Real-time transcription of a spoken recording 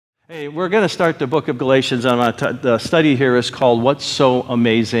Hey, we're going to start the book of Galatians. The study here is called What's So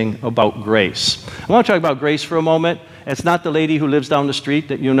Amazing About Grace. I want to talk about grace for a moment. It's not the lady who lives down the street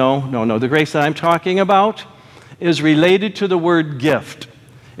that you know. No. The grace that I'm talking about is related to the word gift.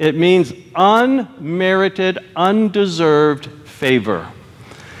 It means unmerited, undeserved favor.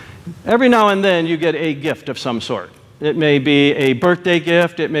 Every now and then you get a gift of some sort. It may be a birthday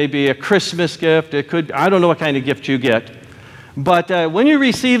gift. It may be a Christmas gift. I don't know what kind of gift you get. But when you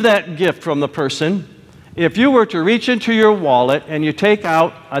receive that gift from the person, if you were to reach into your wallet and you take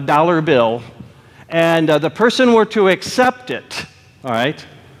out a dollar bill and the person were to accept it, all right,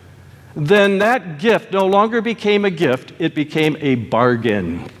 then that gift no longer became a gift, it became a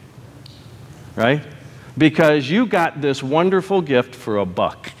bargain, right? Because you got this wonderful gift for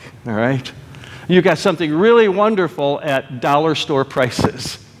 $1, all right? You got something really wonderful at dollar store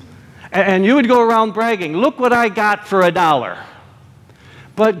prices. And you would go around bragging, look what I got for $1.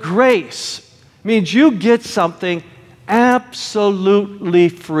 But grace means you get something absolutely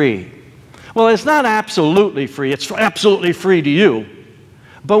free. Well, it's not absolutely free. It's absolutely free to you.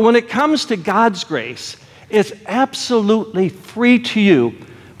 But when it comes to God's grace, it's absolutely free to you.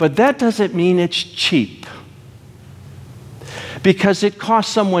 But that doesn't mean it's cheap. Because it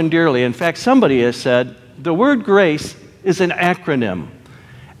costs someone dearly. In fact, somebody has said the word grace is an acronym.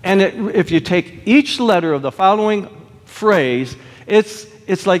 And if you take each letter of the following phrase,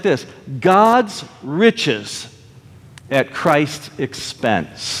 it's like this: God's riches at Christ's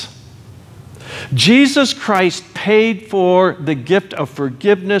expense. Jesus Christ paid for the gift of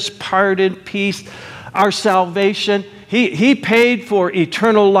forgiveness, pardon, peace, our salvation. He paid for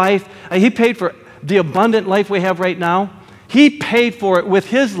eternal life. He paid for the abundant life we have right now. He paid for it with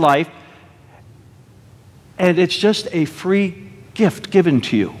His life. And it's just a free gift given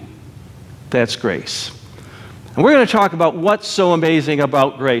to you. That's grace. And we're going to talk about what's so amazing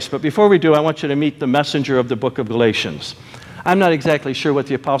about grace. But before we do, I want you to meet the messenger of the book of Galatians. I'm not exactly sure what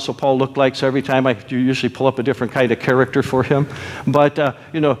the Apostle Paul looked like, so every time I usually pull up a different kind of character for him. But,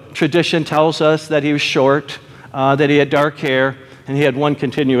 tradition tells us that he was short, that he had dark hair, and he had one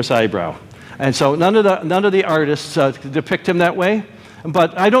continuous eyebrow. And so none of the artists depict him that way.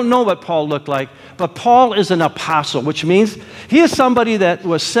 But I don't know what Paul looked like. But Paul is an apostle, which means he is somebody that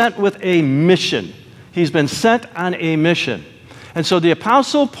was sent with a mission. He's been sent on a mission. And so the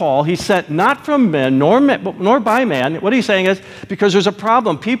apostle Paul, he's sent not from men, nor by man. What he's saying is, because there's a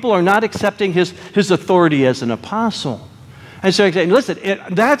problem. People are not accepting his authority as an apostle. And so he's saying, listen,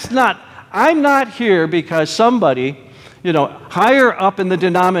 I'm not here because somebody, higher up in the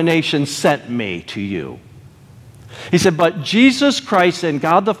denomination sent me to you. He said, but Jesus Christ and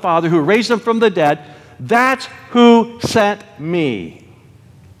God the Father who raised Him from the dead, that's who sent me.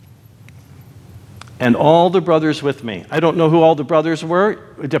 And all the brothers with me. I don't know who all the brothers were.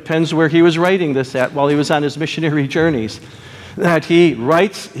 It depends where he was writing this at while he was on his missionary journeys. That he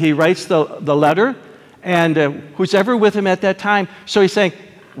writes the letter, and who's ever with him at that time. So he's saying,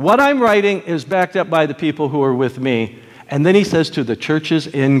 what I'm writing is backed up by the people who are with me. And then he says to the churches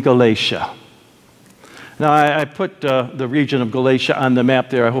in Galatia. Now, I put the region of Galatia on the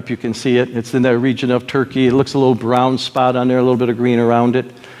map there. I hope you can see it. It's in the region of Turkey. It looks a little brown spot on there, a little bit of green around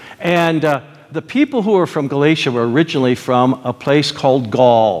it. And the people who are from Galatia were originally from a place called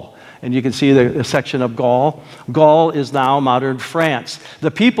Gaul. And you can see the section of Gaul. Gaul is now modern France. The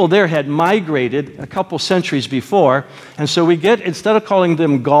people there had migrated a couple centuries before. And so we get, instead of calling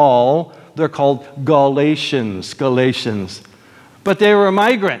them Gaul, they're called Galatians. But they were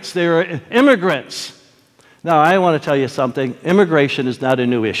migrants. They were immigrants. Now, I want to tell you something. Immigration is not a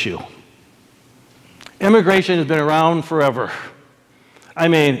new issue. Immigration has been around forever. I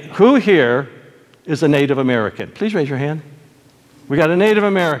mean, who here is a Native American? Please raise your hand. We got a Native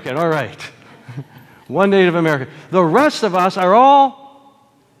American. All right. One Native American. The rest of us are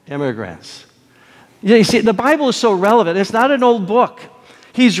all immigrants. You see, the Bible is so relevant. It's not an old book.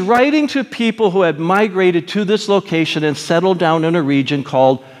 He's writing to people who had migrated to this location and settled down in a region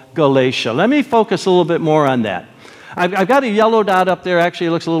called Galatia. Let me focus a little bit more on that. I've got a yellow dot up there. Actually,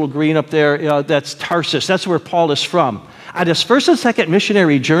 it looks a little green up there. That's Tarsus. That's where Paul is from. On his first and second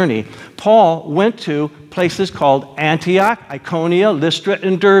missionary journey, Paul went to places called Antioch, Iconium, Lystra,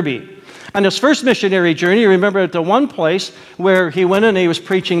 and Derbe. On his first missionary journey, you remember at the one place where he went and he was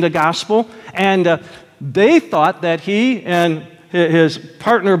preaching the gospel, and they thought that he and his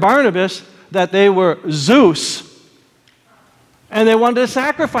partner Barnabas, that they were Zeus, and they wanted to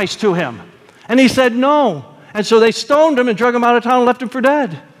sacrifice to him. And he said no. And so they stoned him and drug him out of town and left him for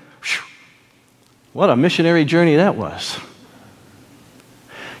dead. Whew. What a missionary journey that was.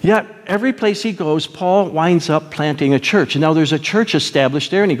 Yet, every place he goes, Paul winds up planting a church. And now there's a church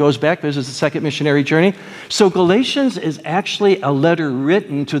established there, and he goes back, visits the second missionary journey. So Galatians is actually a letter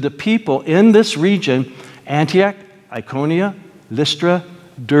written to the people in this region, Antioch, Iconium, Lystra,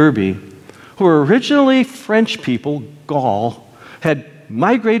 Derbe, who were originally French people, Gaul, had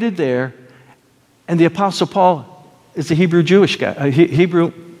migrated there, and the Apostle Paul is a Hebrew Jewish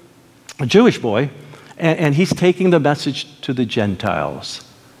boy, and he's taking the message to the Gentiles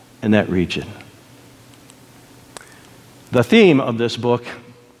in that region. The theme of this book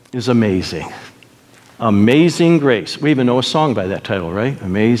is amazing. Amazing Grace. We even know a song by that title, right?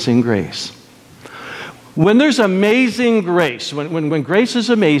 Amazing Grace. When there's amazing grace, when grace is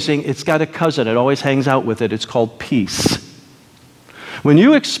amazing, it's got a cousin. It always hangs out with it. It's called peace. When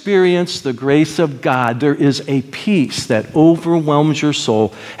you experience the grace of God, there is a peace that overwhelms your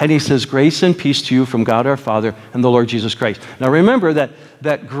soul. And he says, grace and peace to you from God our Father and the Lord Jesus Christ. Now remember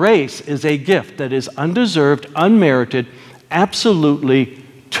that grace is a gift that is undeserved, unmerited, absolutely,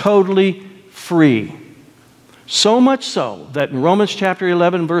 totally free. So much so that in Romans chapter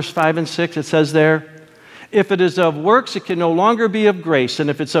 11, verse 5 and 6, it says there, if it is of works, it can no longer be of grace. And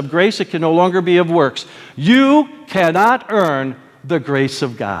if it's of grace, it can no longer be of works. You cannot earn the grace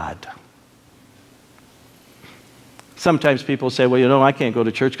of God. Sometimes people say, well, you know, I can't go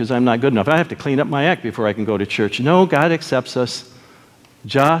to church because I'm not good enough. I have to clean up my act before I can go to church. No, God accepts us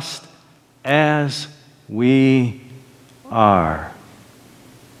just as we are.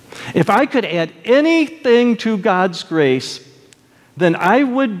 If I could add anything to God's grace, then I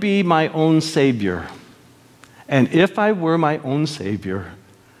would be my own Savior. And if I were my own Savior,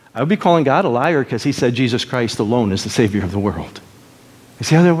 I would be calling God a liar because he said Jesus Christ alone is the Savior of the world. You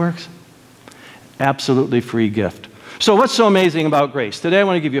see how that works? Absolutely free gift. So what's so amazing about grace? Today I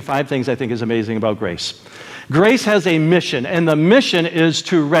want to give you 5 things I think is amazing about grace. Grace has a mission, and the mission is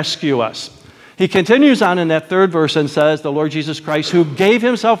to rescue us. He continues on in that 3rd verse and says, the Lord Jesus Christ, who gave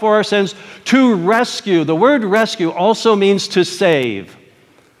himself for our sins to rescue. The word rescue also means to save.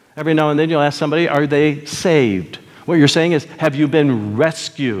 Every now and then you'll ask somebody, are they saved? What you're saying is, have you been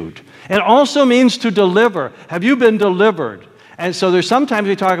rescued? It also means to deliver. Have you been delivered? And so there's sometimes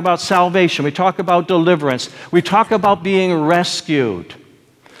we talk about salvation. We talk about deliverance. We talk about being rescued.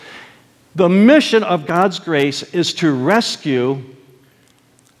 The mission of God's grace is to rescue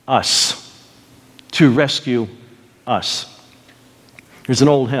us. To rescue us. There's an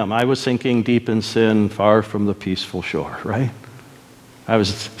old hymn. I was sinking deep in sin, far from the peaceful shore, right? I was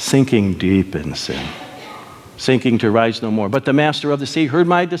sinking deep in sin, sinking to rise no more. But the master of the sea heard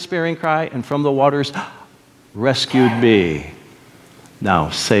my despairing cry, and from the waters rescued me.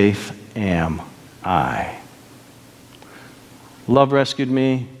 Now safe am I. Love rescued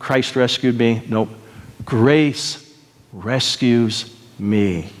me. Christ rescued me. Nope. Grace rescues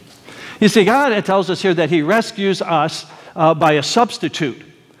me. You see, God, it tells us here that he rescues us by a substitute.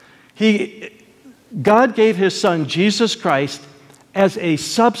 God gave his son, Jesus Christ, as a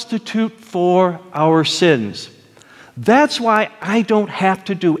substitute for our sins. That's why I don't have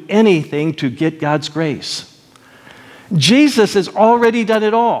to do anything to get God's grace. Jesus has already done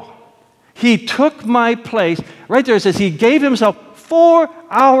it all. He took my place. Right there it says he gave himself for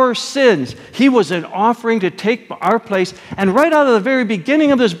our sins. He was an offering to take our place. And right out of the very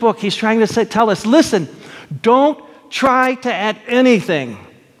beginning of this book, he's trying to tell us, listen, don't try to add anything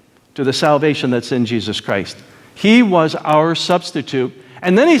to the salvation that's in Jesus Christ. He was our substitute.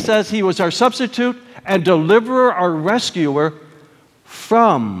 And then he says he was our substitute and deliverer, our rescuer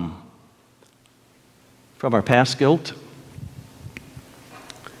from our past guilt.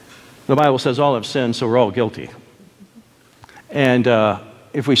 The Bible says all have sinned, so we're all guilty. And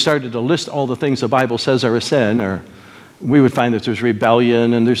if we started to list all the things the Bible says are a sin, we would find that there's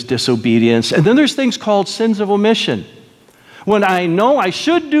rebellion and there's disobedience. And then there's things called sins of omission. When I know I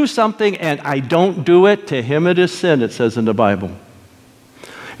should do something and I don't do it, to him it is sin, it says in the Bible.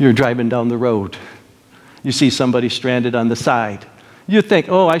 You're driving down the road. You see somebody stranded on the side. You think,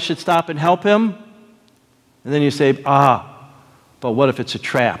 oh, I should stop and help him. And then you say, but what if it's a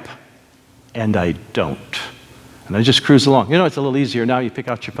trap? And I don't. And I just cruise along. You know, it's a little easier now. You pick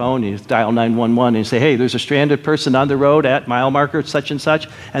out your phone, you dial 911, and you say, hey, there's a stranded person on the road at mile marker such and such,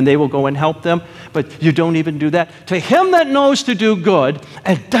 and they will go and help them. But you don't even do that. To him that knows to do good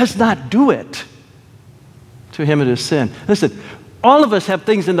and does not do it, to him it is sin. Listen, all of us have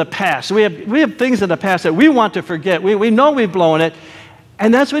things in the past. We have things in the past that we want to forget. We know we've blown it.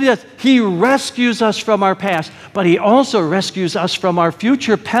 And that's what he does. He rescues us from our past, but he also rescues us from our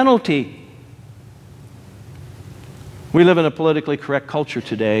future penalty. We live in a politically correct culture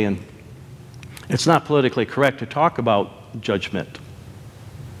today, and it's not politically correct to talk about judgment.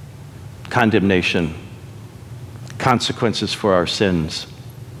 condemnation, consequences for our sins.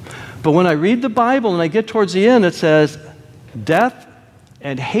 But when I read the Bible and I get towards the end, it says, death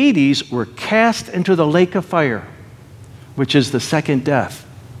and Hades were cast into the lake of fire, which is the second death.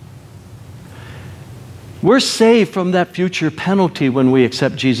 We're saved from that future penalty when we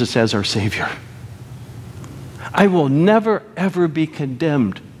accept Jesus as our Savior. I will never, ever be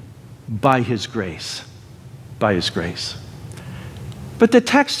condemned by His grace. By His grace. But the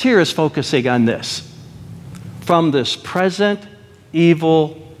text here is focusing on this. From this present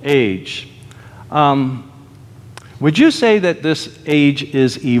evil age. Would you say that this age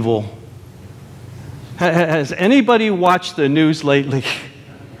is evil? Has anybody watched the news lately?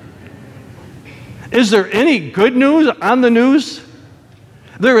 Is there any good news on the news?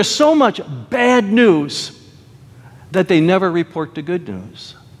 There is so much bad news that they never report the good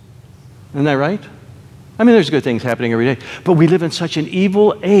news. Isn't that right? I mean, there's good things happening every day, but we live in such an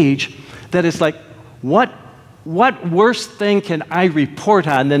evil age that it's like, what worse thing can I report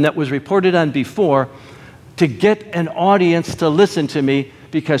on than that was reported on before to get an audience to listen to me,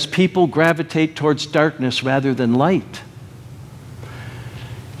 because people gravitate towards darkness rather than light.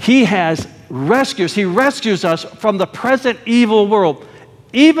 He rescues us from the present evil world.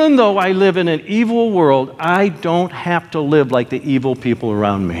 Even though I live in an evil world, I don't have to live like the evil people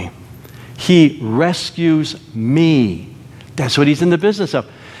around me. He rescues me. That's what He's in the business of.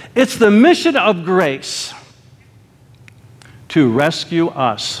 It's the mission of grace to rescue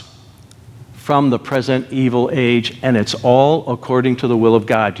us from the present evil age, and it's all according to the will of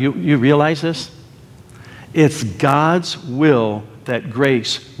God. You realize this? It's God's will that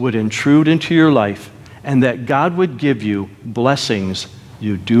grace would intrude into your life and that God would give you blessings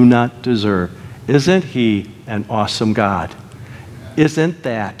you do not deserve. Isn't He an awesome God? Isn't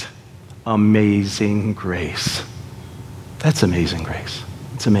that amazing grace? That's amazing grace.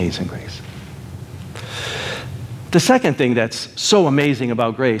 It's amazing grace. The second thing that's so amazing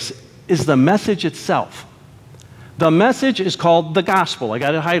about grace is the message itself. The message is called the gospel. I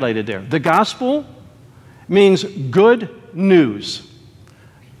got it highlighted there. The gospel means good news.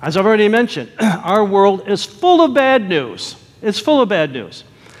 As I've already mentioned, our world is full of bad news. It's full of bad news.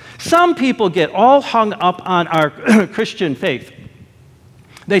 Some people get all hung up on our Christian faith.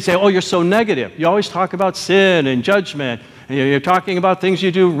 They say, oh, you're so negative. You always talk about sin and judgment. And you're talking about things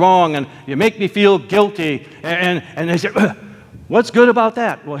you do wrong, and you make me feel guilty. And they say, what's good about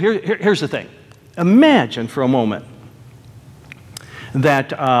that? Well, here's the thing. Imagine for a moment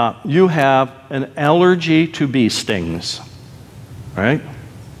that you have an allergy to bee stings. All right?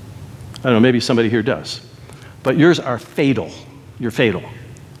 I don't know, maybe somebody here does. But yours are fatal. You're fatal.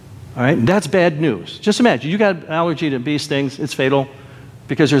 All right? And that's bad news. Just imagine, you got an allergy to bee stings. It's fatal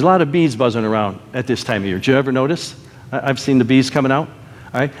because there's a lot of bees buzzing around at this time of year. Did you ever notice? I've seen the bees coming out.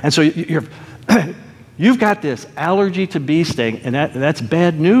 All right? And so you've got this allergy to bee sting, and that's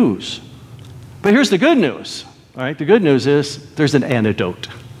bad news. But here's the good news. All right? The good news is there's an antidote.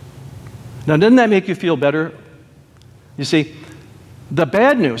 Now, doesn't that make you feel better? You see, the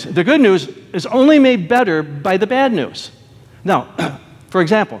good news is only made better by the bad news. Now, for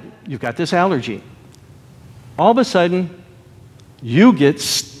example, you've got this allergy. All of a sudden, you get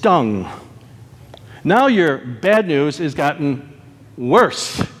stung. Now your bad news has gotten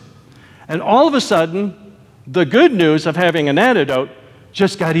worse. And all of a sudden, the good news of having an antidote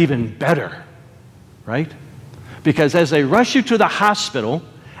just got even better, right? Because as they rush you to the hospital,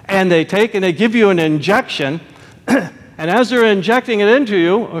 and they give you an injection, and as they're injecting it into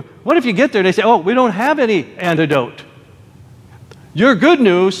you, what if you get there and they say, oh, we don't have any antidote? Your good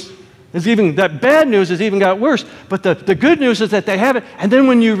news is that bad news has even got worse. But the good news is that they have it. And then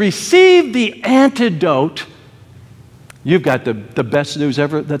when you receive the antidote, you've got the best news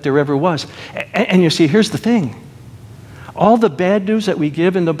ever that there ever was. And you see, here's the thing. All the bad news that we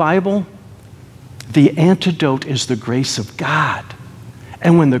give in the Bible, the antidote is the grace of God.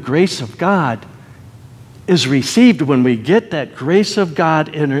 And when the grace of God is received, when we get that grace of God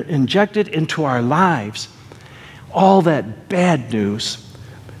injected into our lives, all that bad news,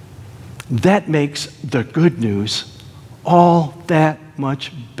 that makes the good news all that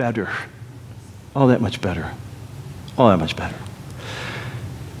much better. All that much better. All that much better.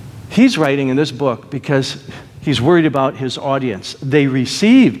 He's writing in this book because he's worried about his audience. They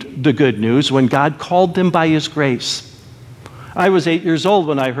received the good news when God called them by His grace. I was 8 years old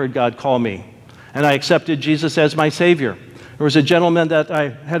when I heard God call me, and I accepted Jesus as my Savior. There was a gentleman that I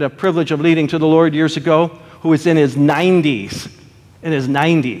had a privilege of leading to the Lord years ago who was in his 90s. In his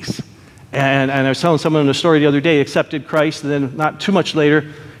 90s. And I was telling someone the story the other day, accepted Christ, and then not too much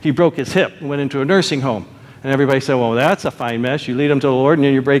later, he broke his hip and went into a nursing home. And everybody said, well, that's a fine mess. You lead him to the Lord and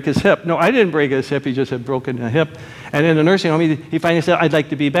then you break his hip. No, I didn't break his hip. He just had broken a hip. And in the nursing home, he finally said, I'd like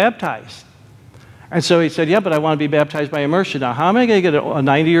to be baptized. And so he said, yeah, but I want to be baptized by immersion. Now, how am I going to get a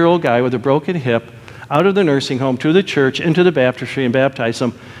 90-year-old guy with a broken hip out of the nursing home to the church, into the baptistry, and baptize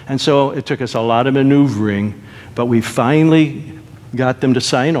him? And so it took us a lot of maneuvering, but we finally got them to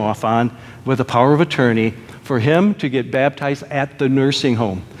sign off on, with the power of attorney, for him to get baptized at the nursing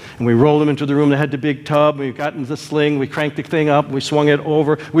home. And we rolled him into the room that had the big tub. We got into the sling. We cranked the thing up. We swung it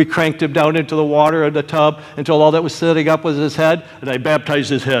over. We cranked him down into the water of the tub until all that was sitting up was his head. And I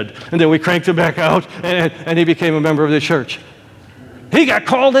baptized his head. And then we cranked him back out, and he became a member of the church. He got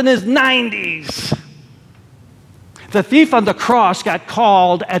called in his 90s. The thief on the cross got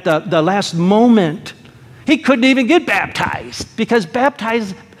called at the last moment. He couldn't even get baptized because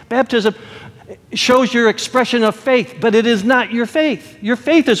baptism shows your expression of faith, but it is not your faith. Your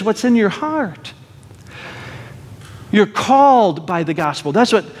faith is what's in your heart. You're called by the gospel.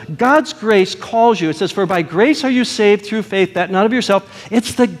 That's what God's grace calls you. It says, for by grace are you saved through faith, that not of yourself.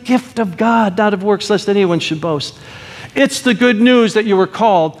 It's the gift of God, not of works, lest anyone should boast. It's the good news that you were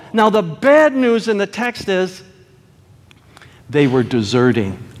called. Now, the bad news in the text is they were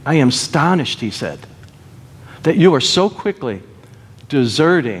deserting. I am astonished, he said, that you are so quickly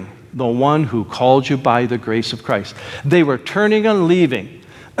deserting the one who called you by the grace of Christ. They were turning and leaving.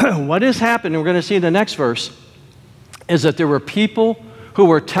 What has happened, and we're going to see in the next verse, is that there were people who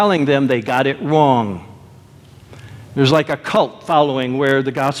were telling them they got it wrong. There's like a cult following where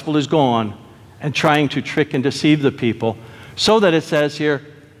the gospel is gone and trying to trick and deceive the people, so that it says here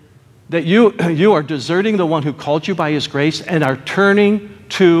that you are deserting the one who called you by his grace and are turning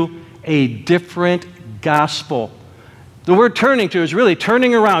to a different gospel. The word turning to is really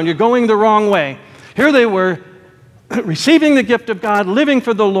turning around. You're going the wrong way. Here they were, receiving the gift of God, living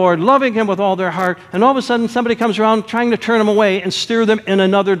for the Lord, loving him with all their heart, and all of a sudden somebody comes around trying to turn them away and steer them in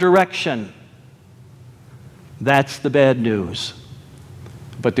another direction. That's the bad news.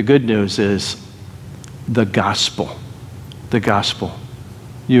 But the good news is the gospel. The gospel.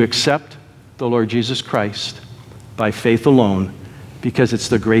 You accept the Lord Jesus Christ by faith alone, because it's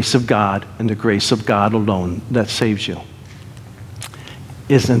the grace of God and the grace of God alone that saves you.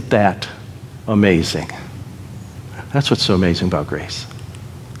 Isn't that amazing? That's what's so amazing about grace.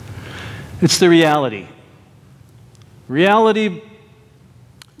 It's the reality. Reality,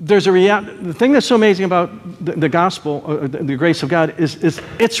 there's a reality. The thing that's so amazing about the gospel, or the grace of God, is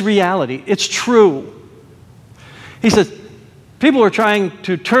it's reality. It's true. He says, people are trying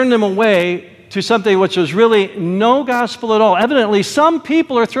to turn them away to something which was really no gospel at all. Evidently, some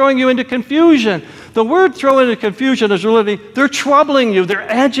people are throwing you into confusion. The word throw into confusion is really, they're troubling you, they're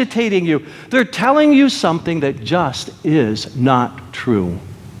agitating you, they're telling you something that just is not true.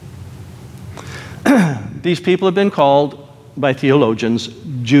 These people have been called by theologians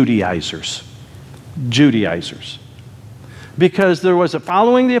Judaizers. Judaizers. Because there was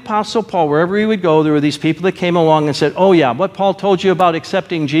following the Apostle Paul, wherever he would go, there were these people that came along and said, oh yeah, what Paul told you about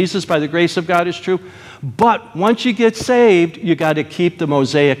accepting Jesus by the grace of God is true, but once you get saved, you got to keep the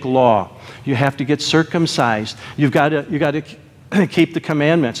Mosaic law. You have to get circumcised. You got to keep the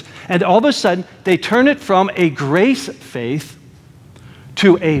commandments. And all of a sudden, they turn it from a grace faith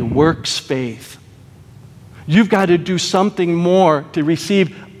to a works faith. You've got to do something more to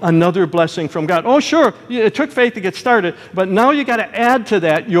receive another blessing from God. Oh, sure, it took faith to get started, but now you got to add to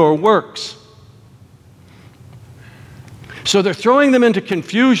that your works. So they're throwing them into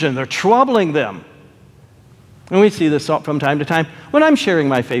confusion. They're troubling them. And we see this from time to time. When I'm sharing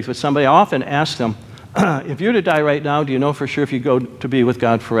my faith with somebody, I often ask them, if you were to die right now, do you know for sure if you go to be with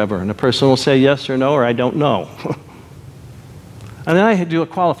God forever? And the person will say yes or no, or I don't know. And then I do a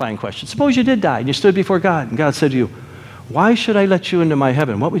qualifying question. Suppose you did die and you stood before God, and God said to you, why should I let you into my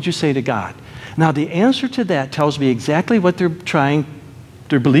heaven? What would you say to God? Now, the answer to that tells me exactly what they're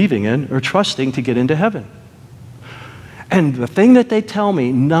believing in or trusting to get into heaven. And the thing that they tell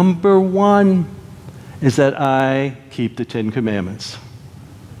me, number one, is that I keep the 10 Commandments.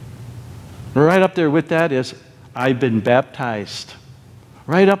 Right up there with that is, I've been baptized.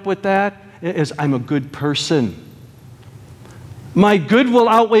 Right up with that is, I'm a good person. My good will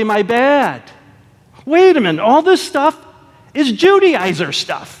outweigh my bad. Wait a minute, all this stuff is Judaizer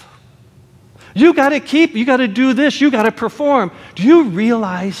stuff. You got to keep, you got to do this, you got to perform. Do you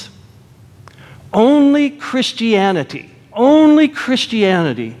realize only Christianity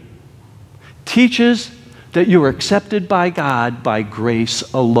teaches that you are accepted by God by grace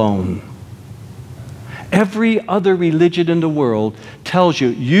alone. Every other religion in the world tells you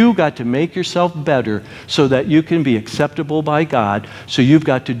you got to make yourself better so that you can be acceptable by God, so you've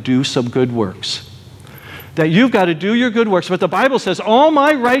got to do some good works. that you've got to do your good works. But the Bible says, all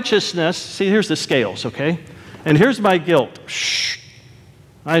my righteousness, see, here's the scales, okay? And here's my guilt. Shh.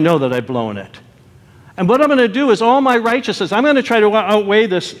 I know that I've blown it. And what I'm going to do is all my righteousness, I'm going to try to outweigh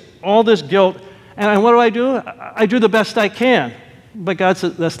all this guilt. And what do? I do the best I can. But God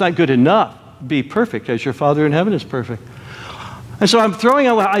says, that's not good enough. Be perfect as your Father in heaven is perfect. And so I'm throwing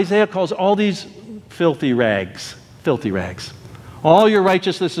out what Isaiah calls all these filthy rags. Filthy rags. All your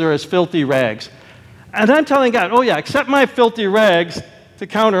righteousnesses are as filthy rags. And I'm telling God, oh yeah, accept my filthy rags to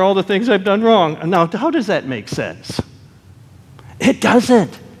counter all the things I've done wrong. And now, how does that make sense? It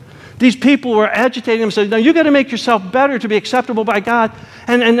doesn't. These people were agitating themselves. Now, you've got to make yourself better to be acceptable by God.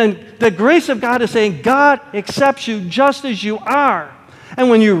 And then the grace of God is saying, God accepts you just as you are. And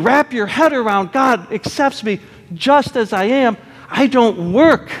when you wrap your head around, God accepts me just as I am, I don't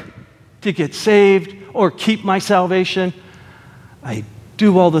work to get saved or keep my salvation. I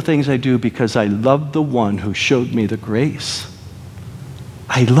do all the things I do because I love the one who showed me the grace.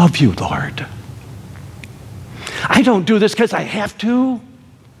 I love you, Lord. I don't do this because I have to.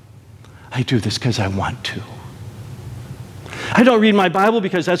 I do this because I want to. I don't read my Bible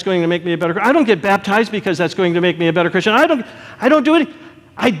because that's going to make me a better Christian. I don't get baptized because that's going to make me a better Christian. I don't do it.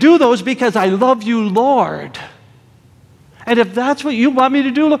 I do those because I love you, Lord. And if that's what you want me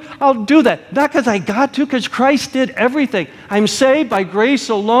to do, I'll do that. Not because I got to, because Christ did everything. I'm saved by grace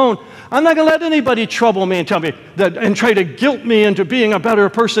alone. I'm not going to let anybody trouble me and tell me that and try to guilt me into being a better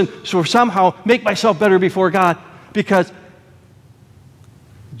person so somehow make myself better before God. Because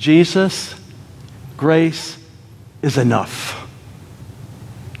Jesus, grace is enough.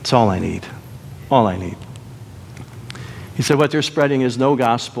 It's all I need. All I need. He said what they're spreading is no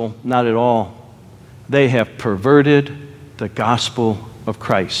gospel, not at all. They have perverted the gospel of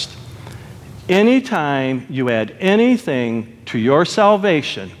Christ. Anytime you add anything to your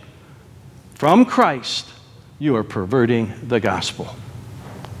salvation from Christ, you are perverting the gospel.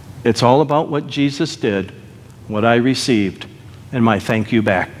 It's all about what Jesus did, what I received, and my thank you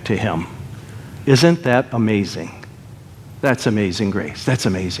back to him. Isn't that amazing? That's amazing grace. That's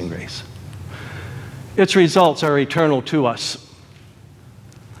amazing grace. Its results are eternal to us.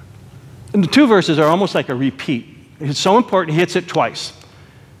 And the two verses are almost like a repeat. It's so important, he hits it twice.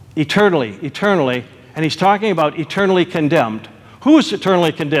 Eternally, eternally, and he's talking about eternally condemned. Who is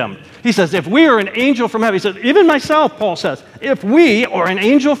eternally condemned? He says, if we are an angel from heaven, he says, even myself, Paul says, if we or an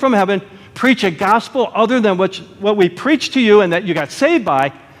angel from heaven preach a gospel other than what we preach to you and that you got saved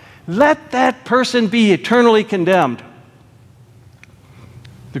by, let that person be eternally condemned.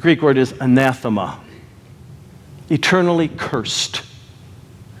 The Greek word is anathema, eternally cursed.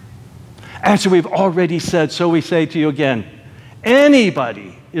 As we've already said, so we say to you again,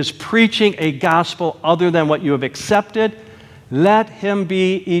 anybody is preaching a gospel other than what you have accepted, let him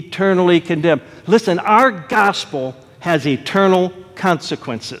be eternally condemned. Listen, our gospel has eternal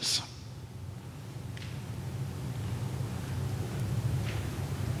consequences.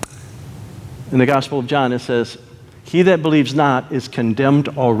 In the Gospel of John, it says, he that believes not is condemned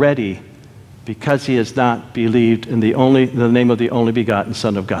already because he has not believed in the name of the only begotten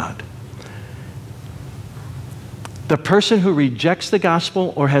Son of God. The person who rejects the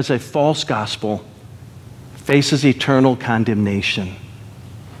gospel or has a false gospel faces eternal condemnation.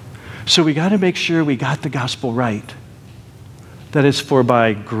 So we got to make sure we got the gospel right. That is for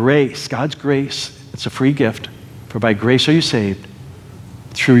by grace, God's grace, it's a free gift. For by grace are you saved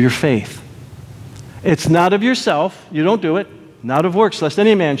through your faith. It's not of yourself, you don't do it, not of works, lest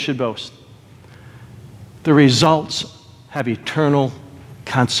any man should boast. The results have eternal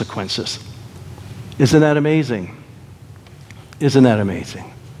consequences. Isn't that amazing? Isn't that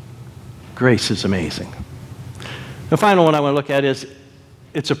amazing? Grace is amazing. The final one I want to look at is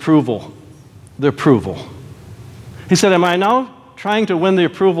its approval. The approval. He said, am I now trying to win the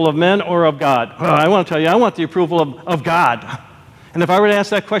approval of men or of God? Well, I want to tell you, I want the approval of God. And if I were to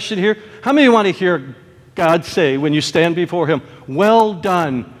ask that question here, how many want to hear God say when you stand before him, well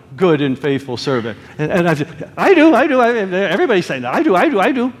done, good and faithful servant? And I said, I do. Everybody's saying that.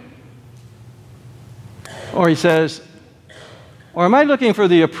 I do. Or he says, or am I looking for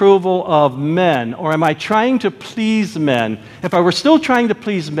the approval of men? Or am I trying to please men? If I were still trying to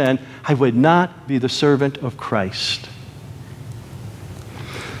please men, I would not be the servant of Christ.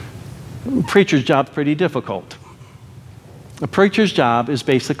 A preacher's job is pretty difficult. A preacher's job is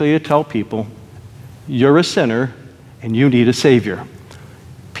basically to tell people, you're a sinner and you need a Savior.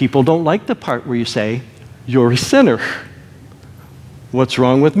 People don't like the part where you say, you're a sinner. What's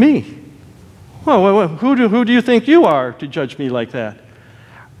wrong with me? Well, who do you think you are to judge me like that?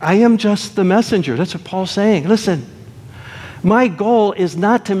 I am just the messenger. That's what Paul's saying. Listen, my goal is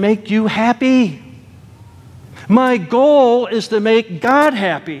not to make you happy. My goal is to make God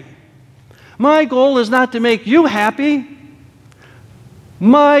happy. My goal is not to make you happy.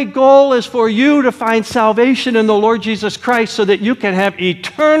 My goal is for you to find salvation in the Lord Jesus Christ so that you can have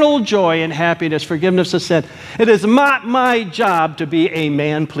eternal joy and happiness, forgiveness of sin. It is not my job to be a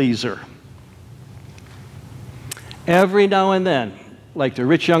man pleaser. Every now and then, like the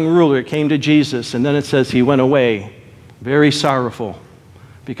rich young ruler came to Jesus, and then it says he went away very sorrowful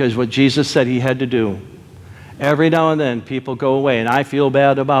because what Jesus said he had to do. Every now and then people go away, and I feel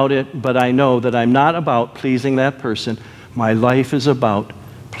bad about it, but I know that I'm not about pleasing that person. My life is about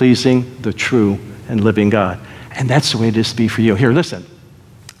pleasing the true and living God. And that's the way it is to be for you. Here, listen.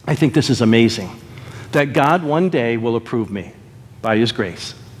 I think this is amazing. That God one day will approve me by His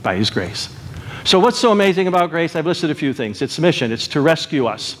grace. By His grace. So what's so amazing about grace? I've listed a few things. Its mission. It's to rescue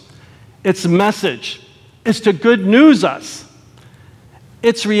us. Its message is to good news us.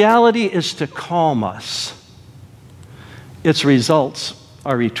 Its reality is to calm us. Its results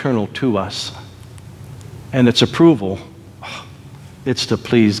are eternal to us. And its approval, it's to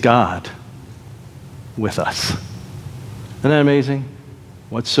please God with us. Isn't that amazing?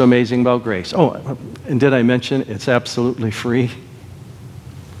 What's so amazing about grace? Oh, and did I mention it's absolutely free?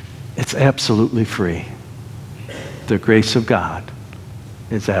 It's absolutely free. The grace of God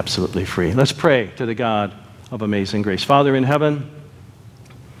is absolutely free. Let's pray to the God of amazing grace. Father in heaven,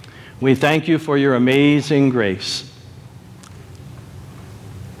 we thank you for your amazing grace.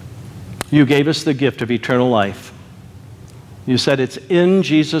 You gave us the gift of eternal life. You said it's in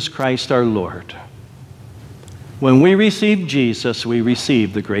Jesus Christ our Lord. When we receive Jesus, we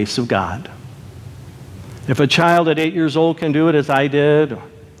receive the grace of God. If a child at 8 years old can do it as I did,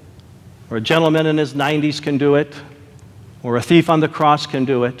 or a gentleman in his 90s can do it, or a thief on the cross can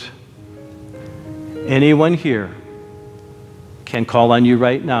do it, anyone here can call on you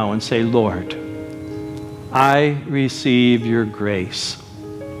right now and say, Lord, I receive your grace.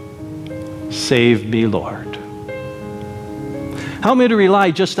 Save me, Lord. Help me to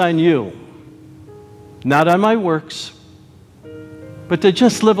rely just on you, not on my works, but to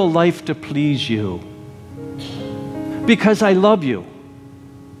just live a life to please you. Because I love you,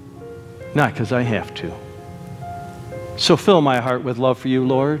 not because I have to. So fill my heart with love for you,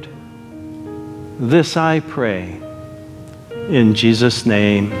 Lord. This I pray. In Jesus'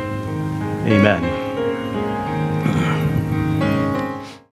 name, amen.